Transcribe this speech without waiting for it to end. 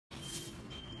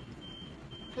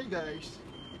Hey guys,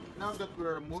 now that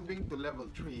we're moving to level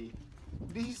 3,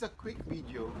 this is a quick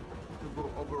video to go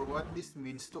over what this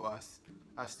means to us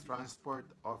as transport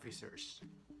officers.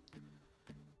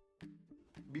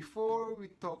 Before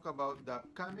we talk about the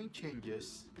coming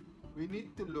changes, we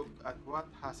need to look at what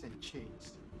hasn't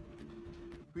changed.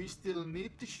 We still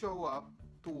need to show up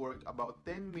to work about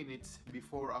 10 minutes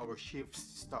before our shifts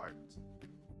start.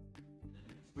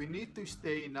 We need to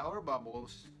stay in our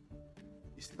bubbles.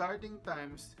 Starting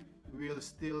times will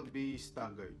still be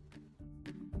staggered.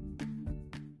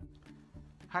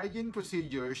 Hygiene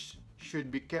procedures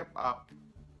should be kept up.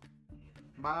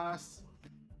 Masks,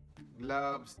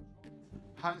 gloves,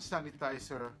 hand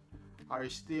sanitizer are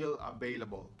still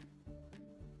available,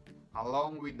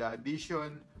 along with the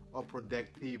addition of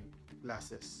protective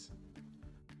glasses.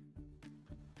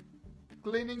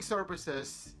 Cleaning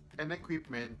surfaces and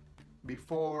equipment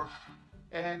before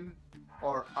and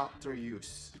or after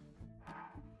use.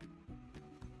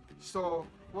 So,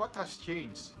 what has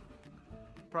changed?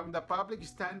 From the public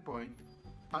standpoint,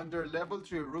 under Level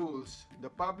 3 rules, the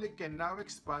public can now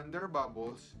expand their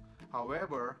bubbles.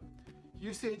 However,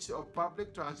 usage of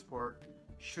public transport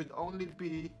should only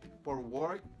be for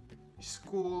work,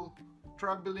 school,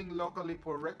 traveling locally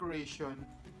for recreation,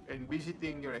 and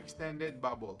visiting your extended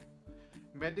bubble,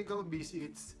 medical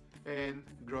visits, and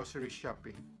grocery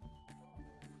shopping.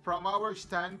 From our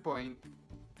standpoint,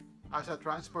 as a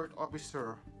transport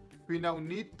officer, we now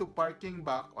need to parking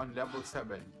back on level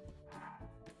 7.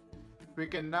 We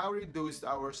can now reduce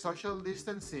our social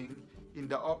distancing in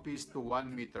the office to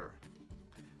 1 meter.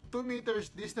 2 meters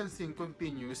distancing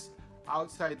continues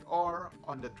outside or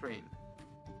on the train.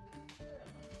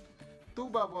 2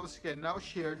 bubbles can now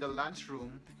share the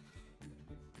lunchroom.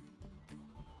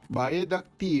 Viaduct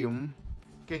team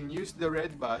can use the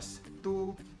red bus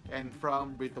to and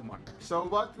from Britomart. So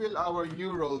what will our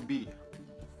new role be?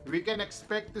 We can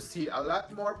expect to see a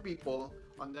lot more people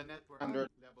on the network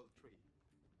under level 3.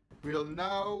 We'll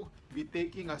now be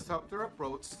taking a softer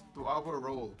approach to our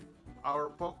role.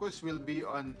 Our focus will be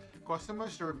on customer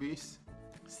service,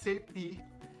 safety,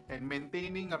 and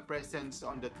maintaining a presence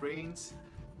on the trains,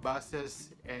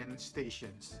 buses, and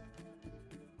stations.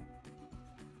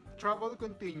 Travel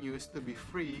continues to be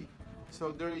free,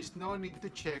 so there is no need to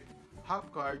check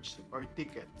hop cards or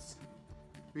tickets.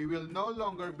 We will no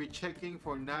longer be checking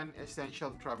for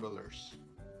non-essential travelers.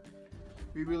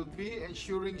 We will be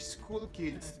ensuring school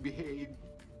kids behave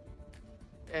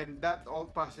and that all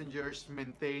passengers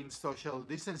maintain social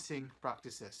distancing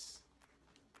practices.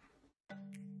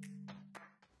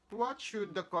 What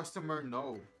should the customer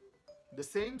know? The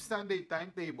same Sunday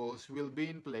timetables will be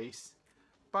in place.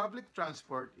 Public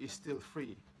transport is still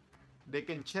free. They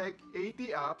can check 80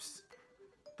 apps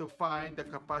to find the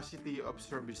capacity of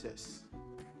services.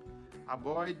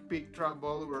 Avoid peak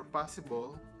travel where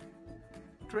possible.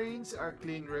 Trains are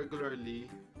cleaned regularly.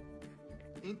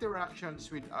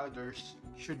 Interactions with others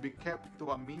should be kept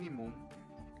to a minimum,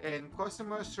 and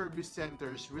customer service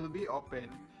centers will be open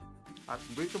at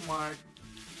Britomart,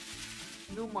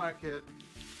 Newmarket,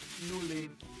 Newlyn,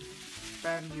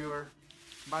 Panmure,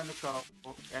 Manukau,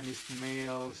 and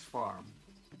Ismail's Farm.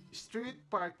 Street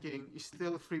parking is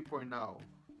still free for now.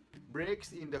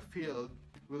 Breaks in the field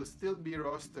will still be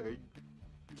rostered.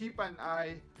 Keep an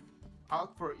eye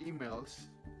out for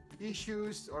emails,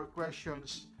 issues, or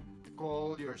questions.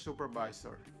 Call your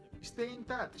supervisor. Stay in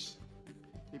touch.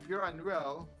 If you're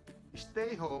unwell,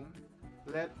 stay home.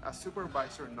 Let a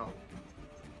supervisor know.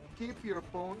 Keep your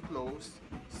phone close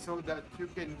so that you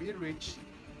can be reached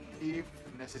if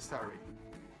necessary.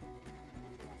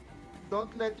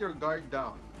 Don't let your guard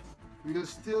down. We will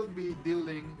still be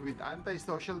dealing with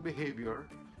antisocial behavior.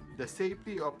 The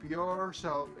safety of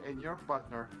yourself and your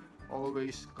partner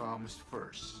always comes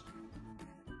first.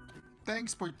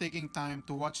 Thanks for taking time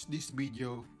to watch this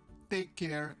video. Take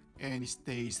care and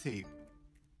stay safe.